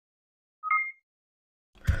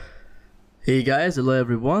Hey guys, hello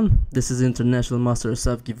everyone. This is International Master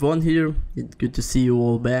Asaf Givon here. It's good to see you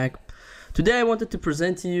all back. Today I wanted to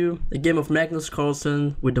present to you a game of Magnus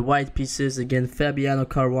Carlsen with the white pieces against Fabiano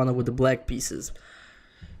Caruana with the black pieces.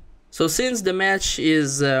 So since the match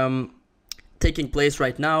is taking place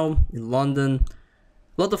right now in London,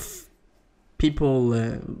 a lot of people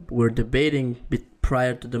were debating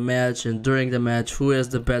prior to the match and during the match who has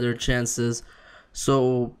the better chances.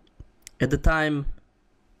 So at the time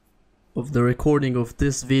of the recording of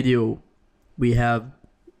this video, we have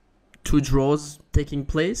two draws taking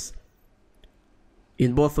place.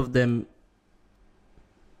 In both of them,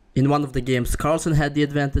 in one of the games, Carlsen had the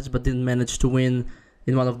advantage but didn't manage to win.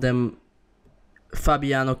 In one of them,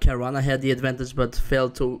 Fabiano Caruana had the advantage but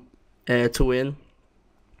failed to win.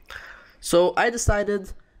 So I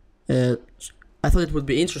decided, I thought it would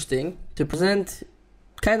be interesting to present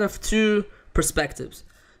kind of two perspectives.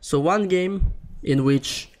 So one game in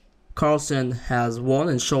which Carlsen has won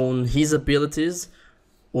and shown his abilities,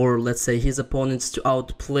 or let's say his opponents, to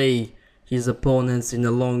outplay his opponents in a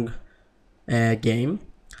long game.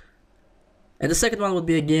 And the second one would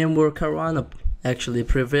be a game where Caruana actually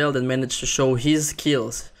prevailed and managed to show his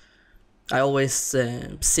skills. I always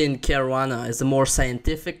seen Caruana as a more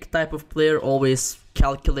scientific type of player, always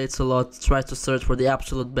calculates a lot, tries to search for the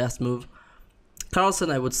absolute best move. Carlsen,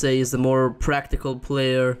 I would say, is a more practical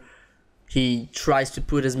player. He tries to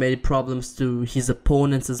put as many problems to his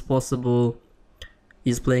opponents as possible.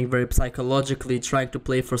 He's playing very psychologically, trying to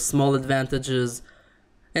play for small advantages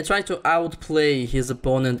and trying to outplay his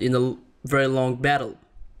opponent in a very long battle.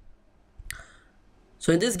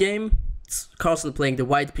 So in this game, it's Carlsen playing the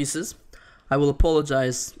white pieces. I will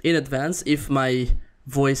apologize in advance if my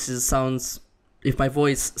voice sounds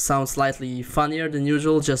slightly funnier than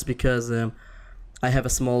usual, just because I have a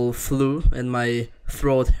small flu and my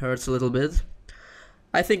throat hurts a little bit.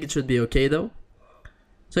 I think it should be okay though.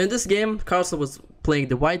 So in this game, Carlsen was playing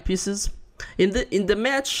the white pieces. In the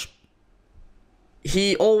match,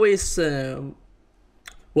 he always,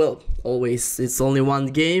 always, it's only one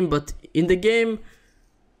game, but in the game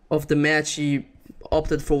of the match, he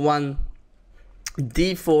opted for one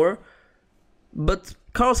d4. But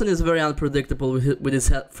Carlsen is very unpredictable with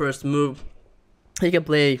his first move. He can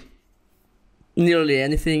play nearly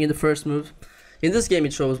anything in the first move. In this game,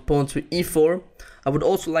 it chose pawn to e4. I would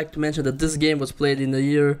also like to mention that this game was played in the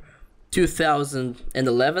year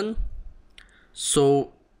 2011,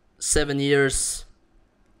 so 7 years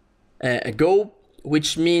ago,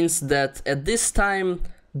 which means that at this time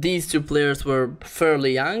these two players were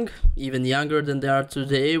fairly young, even younger than they are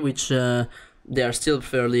today, which they are still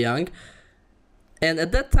fairly young. And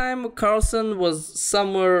at that time, Carlsen was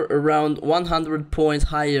somewhere around 100 points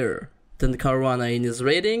higher than Caruana in his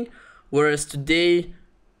rating, whereas today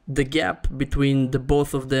the gap between the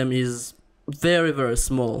both of them is very, very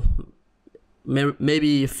small,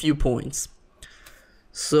 maybe a few points.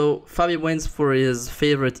 So Fabi went for his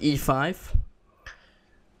favorite e5.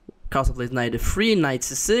 Carlsen plays knight f3, knight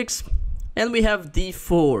c6, and we have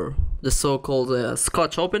d4, the so-called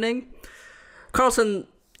Scotch opening. Carlsen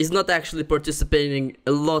is not actually participating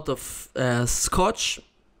a lot of Scotch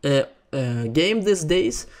game these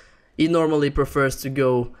days. He normally prefers to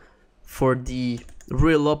go for the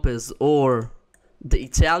Ruy Lopez or the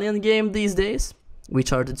Italian game these days,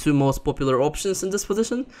 which are the two most popular options in this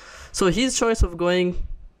position. So his choice of going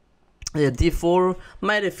d4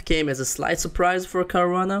 might have came as a slight surprise for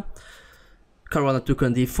Caruana. Caruana took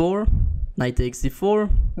on d4, knight takes d4,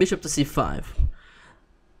 bishop to c5.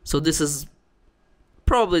 So this is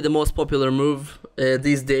probably the most popular move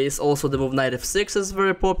these days. Also the move knight f6 is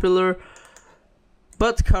very popular.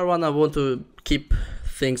 But Caruana want to keep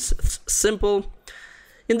things simple.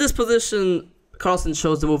 In this position, Carlsen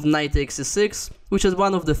chose the move knight takes c6, which is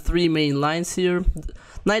one of the three main lines here.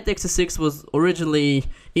 Knight takes c6 was originally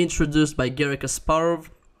introduced by Garry Kasparov.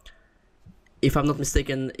 If I'm not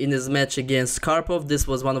mistaken, in his match against Karpov, this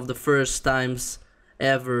was one of the first times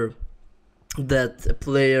ever that a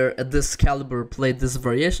player at this caliber played this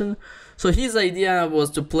variation. So his idea was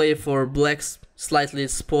to play for black's slightly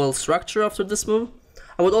spoiled structure after this move.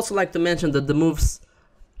 I would also like to mention that the moves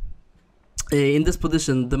in this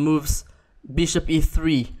position, the moves bishop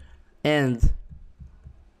e3 and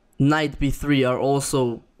knight b3 are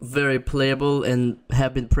also very playable and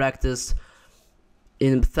have been practiced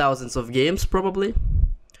in thousands of games probably.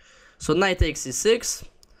 So knight takes c6.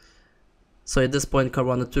 So at this point,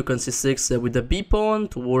 Caruana took on c6 with the b pawn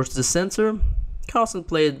towards the center. Carlsen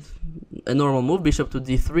played a normal move, bishop to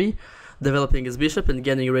d3, developing his bishop and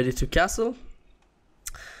getting ready to castle.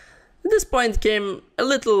 At this point came a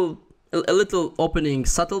little opening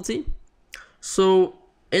subtlety. So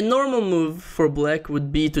a normal move for black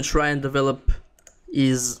would be to try and develop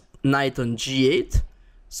his knight on g8.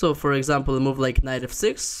 So for example, a move like knight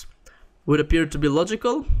f6 would appear to be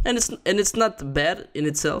logical, and it's not bad in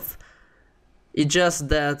itself. It's just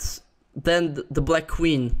that then the black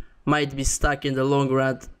queen might be stuck in the long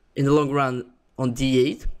run on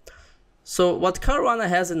d8. So what Caruana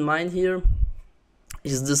has in mind here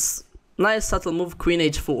is this nice subtle move queen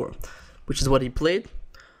h4, which is what he played.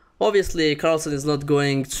 Obviously Carlsen is not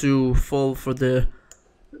going to fall for the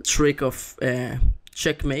trick of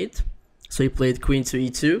checkmate, so he played queen to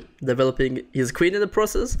e2, developing his queen in the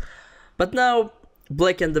process. But now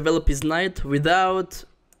black can develop his knight without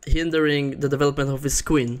hindering the development of his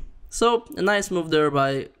queen. So a nice move there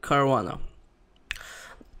by Caruana.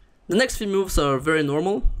 The next few moves are very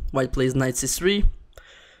normal. White plays knight c3,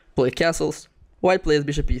 play castles. White plays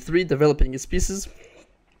bishop e3, developing his pieces.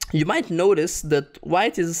 You might notice that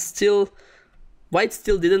white still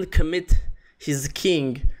didn't commit his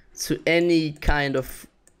king to any kind of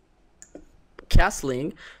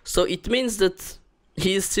castling, so it means that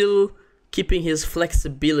he is still keeping his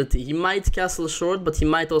flexibility. He might castle short, but he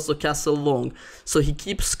might also castle long, so he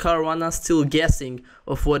keeps Caruana still guessing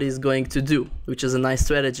of what he's going to do, which is a nice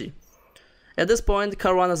strategy. At this point,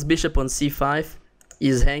 Caruana's bishop on c5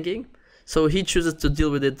 is hanging, so he chooses to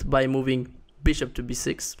deal with it by moving bishop to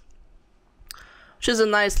b6, which is a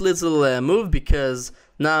nice little move, because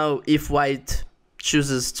now if white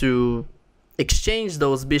chooses to exchange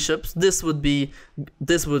those bishops, this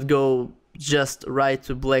would go just right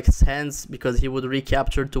to black's hands, because he would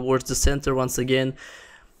recapture towards the center once again,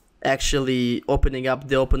 actually opening up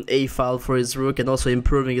the open a file for his rook and also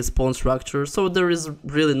improving his pawn structure. So there is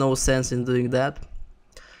really no sense in doing that.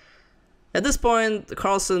 At this point,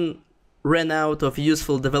 Carlsen ran out of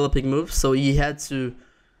useful developing moves, so he had to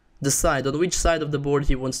decide on which side of the board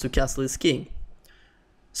he wants to castle his king.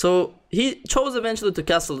 So he chose eventually to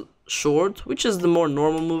castle short, which is the more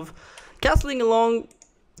normal move. Castling along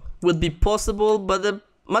would be possible, but a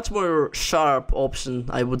much more sharp option,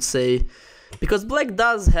 I would say, because black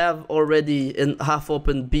does have already a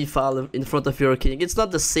half-open b file in front of your king. It's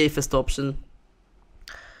not the safest option.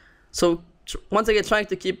 So once again, trying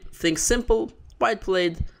to keep things simple, white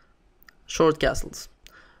played short castles.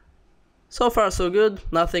 So far so good,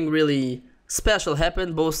 nothing really special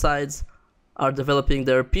happened. Both sides are developing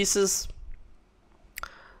their pieces.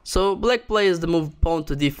 So black plays the move pawn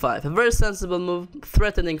to d5, a very sensible move,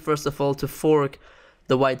 threatening first of all to fork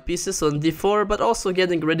the white pieces on d4, but also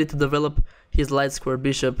getting ready to develop his light square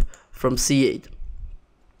bishop from c8.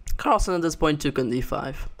 Carlsen at this point took on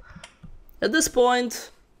d5. At this point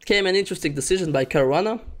came an interesting decision by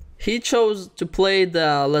Caruana. He chose to play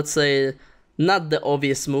the, let's say, not the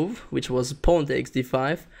obvious move, which was pawn takes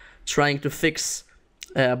d5, trying to fix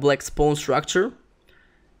black's pawn structure.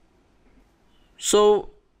 So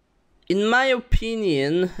in my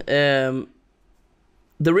opinion, the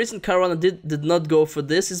reason Caruana did not go for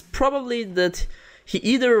this is probably that he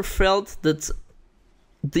either felt that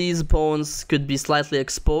these pawns could be slightly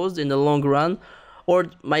exposed in the long run,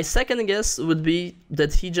 or my second guess would be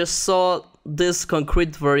that he just saw this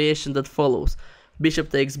concrete variation that follows.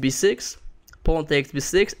 Bishop takes b6, pawn takes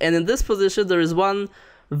b6, and in this position there is one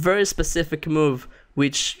very specific move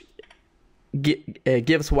which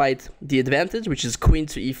gives white the advantage, which is queen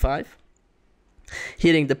to e5,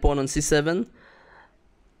 hitting the pawn on c7.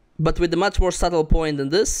 But with a much more subtle point than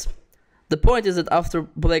this. The point is that after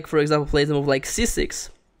black, for example, plays a move like c6,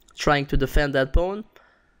 trying to defend that pawn,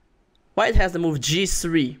 white has the move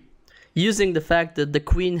g3, using the fact that the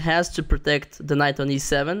queen has to protect the knight on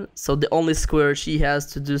e7, so the only square she has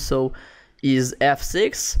to do so is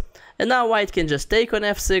f6, and now white can just take on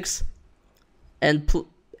f6,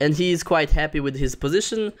 and he is quite happy with his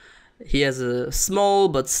position. He has a small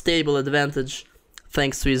but stable advantage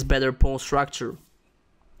thanks to his better pawn structure.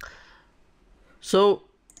 So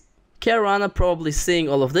Caruana, probably seeing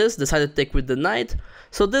all of this, decided to take with the knight.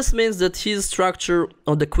 So this means that his structure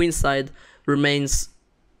on the queen side remains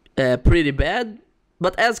pretty bad,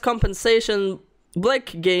 but as compensation,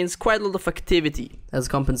 black gains quite a lot of activity as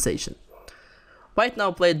compensation. White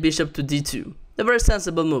now played bishop to d2, a very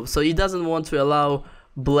sensible move, so he doesn't want to allow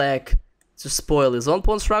black to spoil his own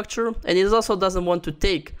pawn structure, and he also doesn't want to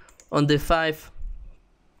take on d5,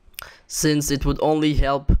 since it would only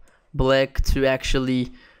help black to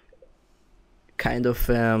actually kind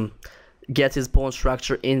of get his pawn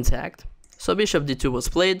structure intact. So bishop d2 was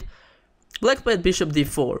played. Black played bishop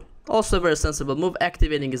d4, also a very sensible move,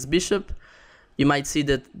 activating his bishop. You might see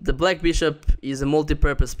that the black bishop is a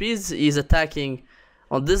multi-purpose piece. He's attacking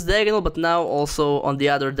on this diagonal, but now also on the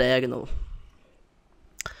other diagonal.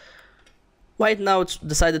 White now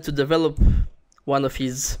decided to develop one of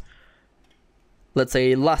his, let's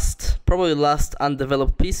say, probably last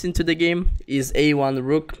undeveloped piece into the game is a1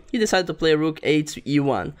 rook. He decided to play rook a to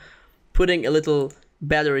e1, putting a little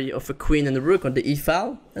battery of a queen and a rook on the e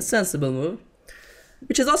file, a sensible move.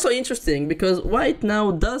 Which is also interesting because white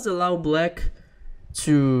now does allow black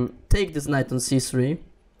to take this knight on c3,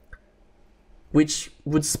 which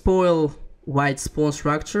would spoil white's pawn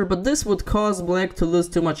structure, but this would cause black to lose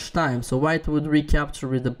too much time, so white would recapture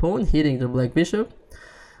with the pawn, hitting the black bishop.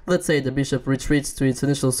 Let's say the bishop retreats to its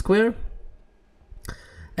initial square,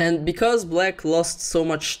 and because black lost so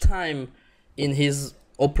much time in his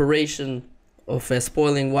operation of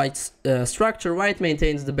spoiling white's structure, white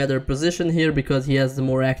maintains the better position here because he has the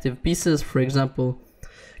more active pieces. For example,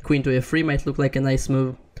 queen to f3 might look like a nice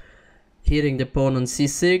move, hitting the pawn on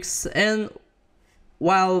c6, and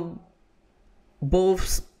while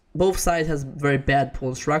both sides has very bad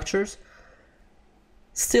pawn structures,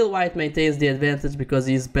 still white maintains the advantage because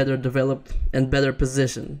he is better developed and better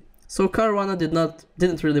positioned. So Caruana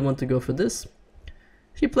didn't really want to go for this.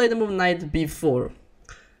 He played the move knight b4.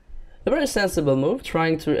 A very sensible move,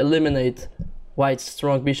 trying to eliminate white's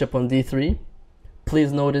strong bishop on d3.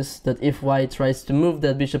 Please notice that if white tries to move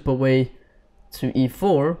that bishop away to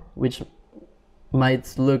e4, which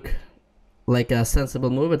might look like a sensible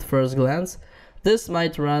move at first glance, this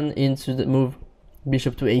might run into the move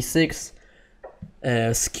bishop to a6,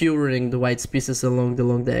 skewering the white's pieces along the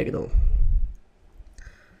long diagonal.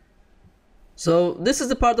 So this is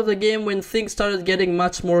the part of the game when things started getting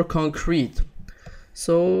much more concrete.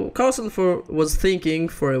 So Carlsen was thinking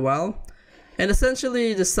for a while and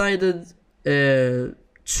essentially decided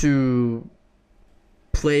to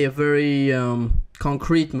play a very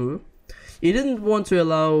concrete move. He didn't want to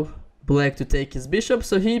allow black to take his bishop,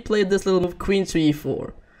 so he played this little move queen to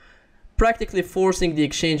e4, practically forcing the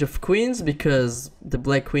exchange of queens because the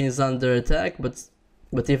black queen is under attack, but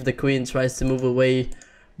if the queen tries to move away,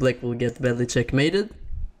 black will get badly checkmated.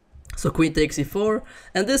 So queen takes e4,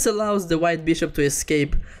 and this allows the white bishop to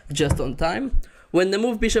escape just on time, when the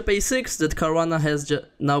move bishop a6 that Caruana has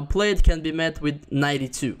now played can be met with knight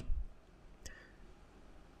e2.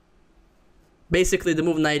 Basically, the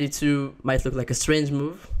move knight e2 might look like a strange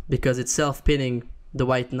move because it's self-pinning the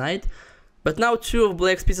white knight, but now two of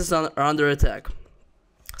black's pieces are under attack.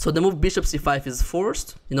 So the move bishop c5 is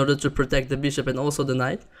forced in order to protect the bishop and also the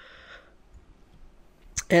knight.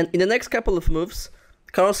 And in the next couple of moves,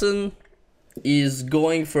 Carlsen is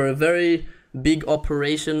going for a very big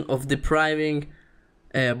operation of depriving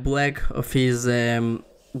black of his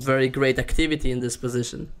very great activity in this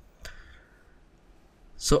position.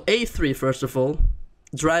 So a3 first of all,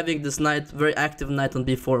 driving this knight, very active knight on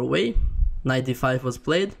b4 away. Knight d5 was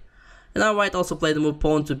played, and now white also played the move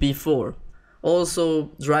pawn to b4,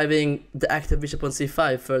 also driving the active bishop on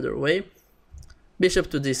c5 further away.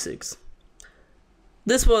 Bishop to d6.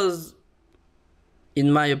 This was,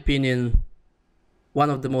 in my opinion, one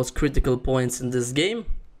of the most critical points in this game.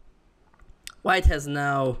 White has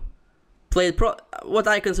now played what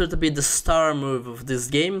I consider to be the star move of this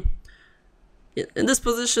game. In this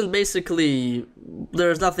position, basically,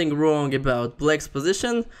 there's nothing wrong about black's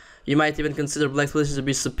position. You might even consider black's position to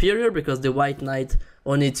be superior because the white knight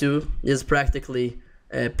on e2 is practically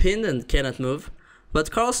pinned and cannot move.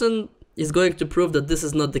 But Carlsen is going to prove that this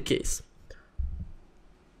is not the case.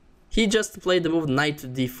 He just played the move knight to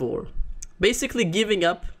d4, basically giving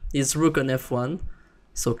up his rook on f1,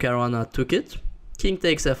 so Caruana took it. King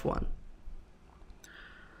takes f1.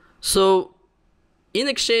 So, in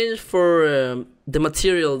exchange for the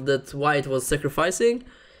material that white was sacrificing,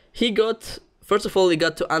 first of all, he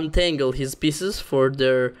got to untangle his pieces for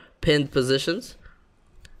their pinned positions.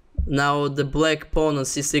 Now the black pawn on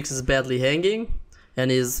c6 is badly hanging,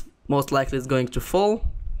 and is most likely going to fall.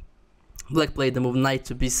 Black played the move knight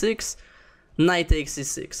to b6, knight takes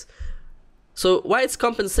c6. So white's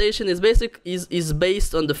compensation is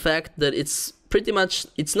based on the fact that it's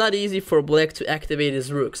not easy for black to activate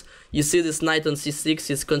his rooks. You see this knight on c6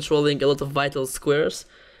 is controlling a lot of vital squares,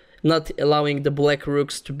 not allowing the black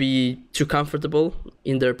rooks to be too comfortable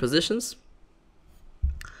in their positions.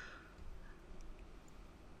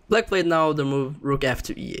 Black played now the move rook f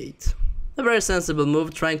to e8. A very sensible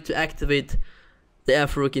move, trying to activate the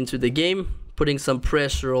f rook into the game, putting some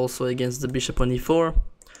pressure also against the bishop on e4.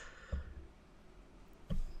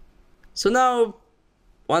 So now,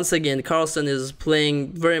 once again, Carlsen is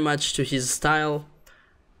playing very much to his style.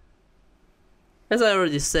 As I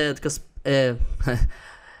already said,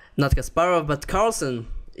 not Kasparov, but Carlsen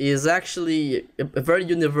is actually a very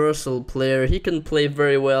universal player. He can play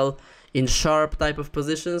very well in sharp type of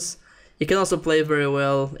positions. He can also play very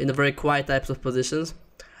well in the very quiet types of positions.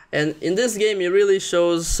 And in this game, he really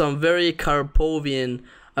shows some very Karpovian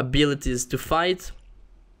abilities to fight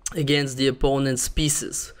against the opponent's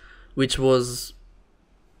pieces, which was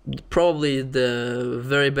probably the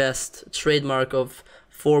very best trademark of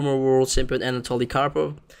former world champion Anatoly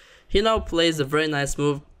Karpov. He now plays a very nice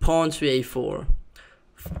move, pawn to a4,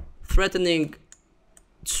 threatening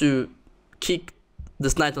to kick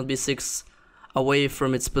this knight on b6 away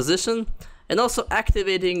from its position, and also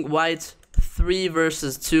activating white 3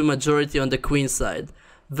 versus 2 majority on the queen side.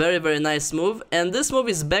 Very, very nice move, and this move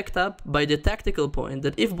is backed up by the tactical point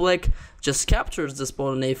that if black just captures this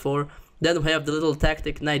pawn on a4, then we have the little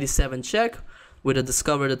tactic knight e7 check with a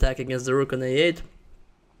discovered attack against the rook on a8.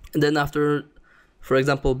 And then after, for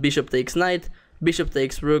example, bishop takes knight, bishop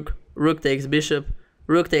takes rook, rook takes bishop,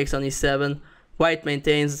 rook takes on e7, white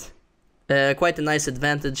maintains quite a nice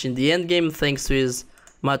advantage in the endgame thanks to his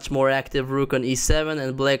much more active rook on e7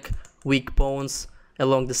 and black weak pawns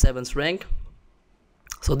along the 7th rank.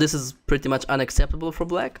 So this is pretty much unacceptable for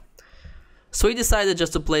black. So he decided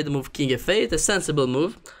just to play the move king f8, a sensible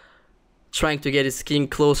move, trying to get his king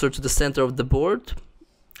closer to the center of the board.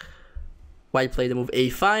 White played the move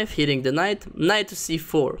a5, hitting the knight, knight to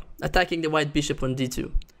c4, attacking the white bishop on d2.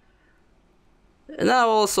 And now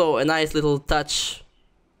also a nice little touch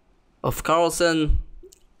of Carlsen,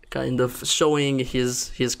 kind of showing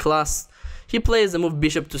his class. He plays the move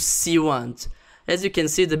bishop to c1. As you can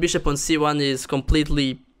see, the bishop on c1 is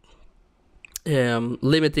completely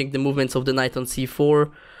limiting the movements of the knight on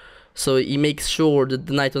c4. So he makes sure that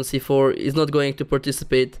the knight on c4 is not going to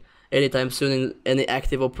participate anytime soon in any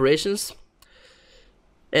active operations.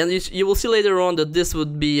 And you will see later on that this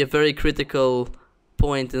would be a very critical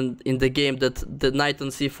point in the game, that the knight on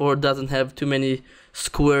c4 doesn't have too many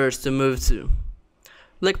squares to move to.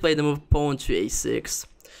 Black played the move pawn to a6.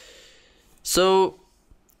 So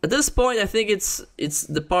at this point, I think it's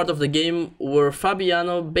the part of the game where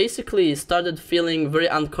Fabiano basically started feeling very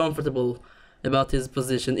uncomfortable about his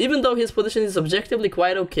position, even though his position is objectively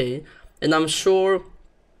quite okay. And I'm sure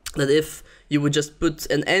that if you would just put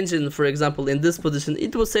an engine, for example, in this position,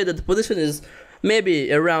 it would say that the position is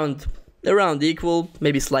maybe around equal,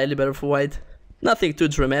 maybe slightly better for white. Nothing too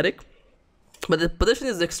dramatic. But the position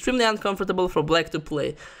is extremely uncomfortable for black to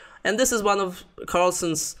play. And this is one of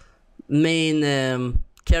Carlsen's main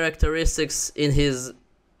characteristics in his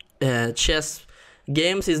chess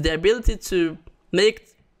games, is the ability to make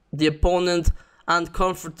the opponent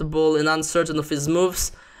uncomfortable and uncertain of his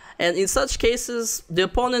moves. And in such cases, the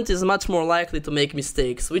opponent is much more likely to make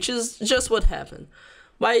mistakes, which is just what happened.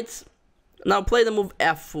 White now played the move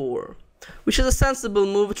f4, which is a sensible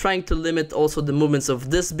move, trying to limit also the movements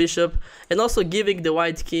of this bishop and also giving the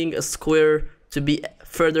white king a square to be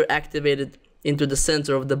further activated into the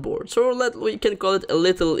center of the board. So we can call it a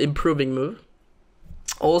little improving move.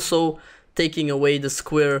 Also taking away the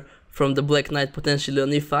square from the black knight potentially on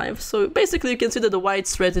e5. So basically you can see that the white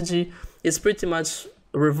strategy is pretty much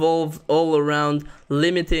revolved all around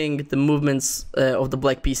limiting the movements of the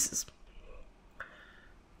black pieces.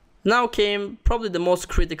 Now came probably the most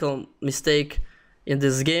critical mistake in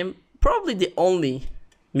this game, probably the only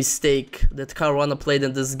mistake that Caruana played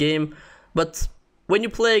in this game. But when you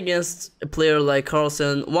play against a player like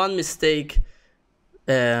Carlsen, one mistake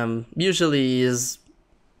usually is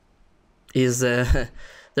there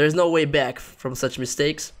is no way back from such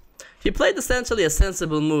mistakes. He played essentially a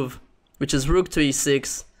sensible move, which is rook to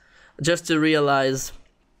e6, just to realize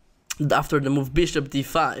after the move bishop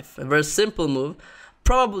d5, a very simple move.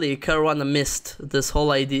 Probably Caruana missed this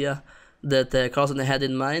whole idea that Carlsen had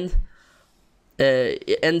in mind,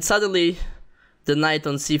 and suddenly the knight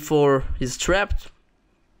on c4 is trapped.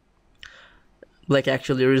 Black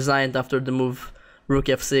actually resigned after the move rook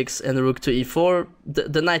f6 and rook to e4.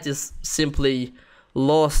 The knight is simply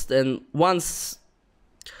lost, and once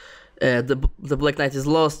the black knight is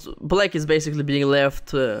lost, black is basically being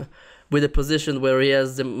left with a position where he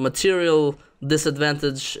has the material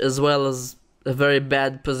disadvantage as well as a very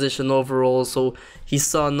bad position overall, so he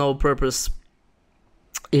saw no purpose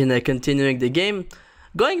in continuing the game.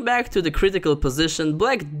 Going back to the critical position,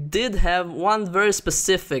 black did have one very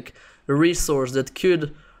specific resource that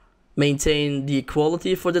could maintain the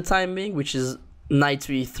equality for the time being, which is knight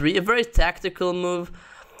to e3, a very tactical move.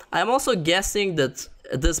 I'm also guessing that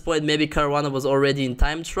at this point maybe Caruana was already in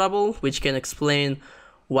time trouble, which can explain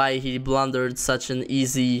why he blundered such an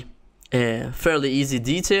easy, fairly easy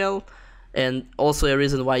detail, and also a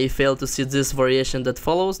reason why he failed to see this variation that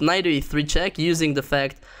follows. Knight to e3 check, using the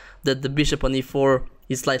fact that the bishop on e4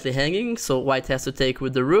 is slightly hanging, so white has to take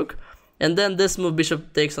with the rook, and then this move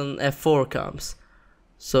bishop takes on f4 comes.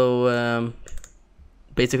 So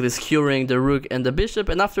basically skewering the rook and the bishop,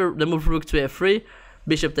 and after the move rook to f3,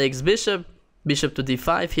 bishop takes bishop, bishop to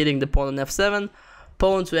d5, hitting the pawn on f7,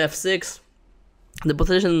 pawn to f6. The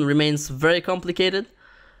position remains very complicated.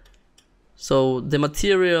 So the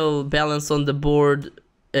material balance on the board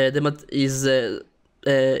is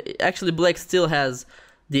actually black still has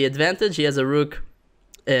the advantage. He has a rook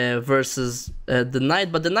versus the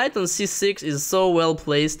knight, but the knight on c6 is so well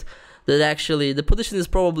placed that actually the position is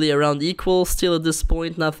probably around equal still at this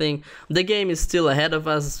point. Nothing, the game is still ahead of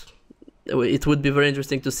us. It would be very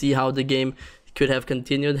interesting to see how the game could have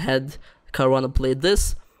continued had Caruana played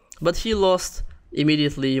this, but he lost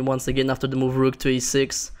immediately once again after the move rook to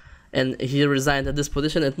e6, and he resigned at this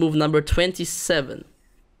position at move number 27.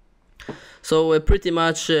 So pretty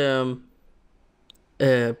much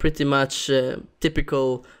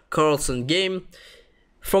typical Carlsen game.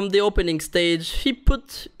 From the opening stage, he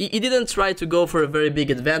didn't try to go for a very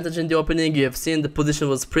big advantage in the opening. You have seen the position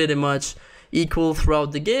was pretty much equal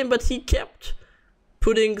throughout the game, but he kept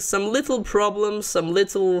putting some little problems, some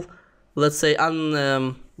little, let's say,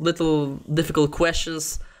 little difficult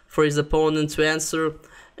questions for his opponent to answer,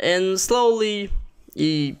 and slowly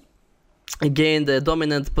he gained a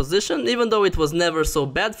dominant position, even though it was never so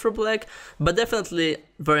bad for black, but definitely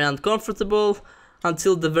very uncomfortable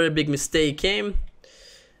until the very big mistake came.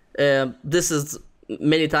 This is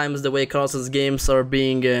many times the way Carlsen's games are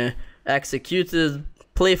being executed.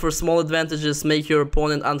 Play for small advantages, make your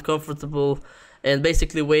opponent uncomfortable, and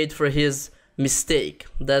basically wait for his mistake.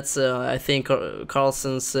 That's I think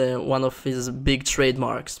Carlsen's one of his big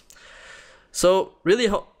trademarks. So really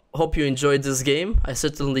hope you enjoyed this game. I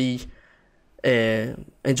certainly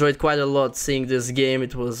enjoyed quite a lot seeing this game.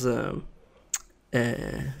 It was a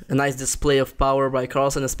nice display of power by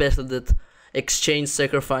Carlsen, especially that exchange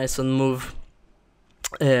sacrifice on move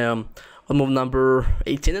number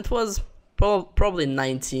 18. It was probably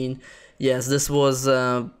 19. Yes, this was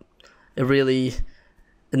a really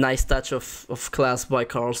nice touch of class by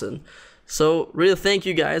Carlsen. So really thank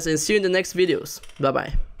you guys, and see you in the next videos. Bye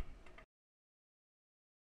bye.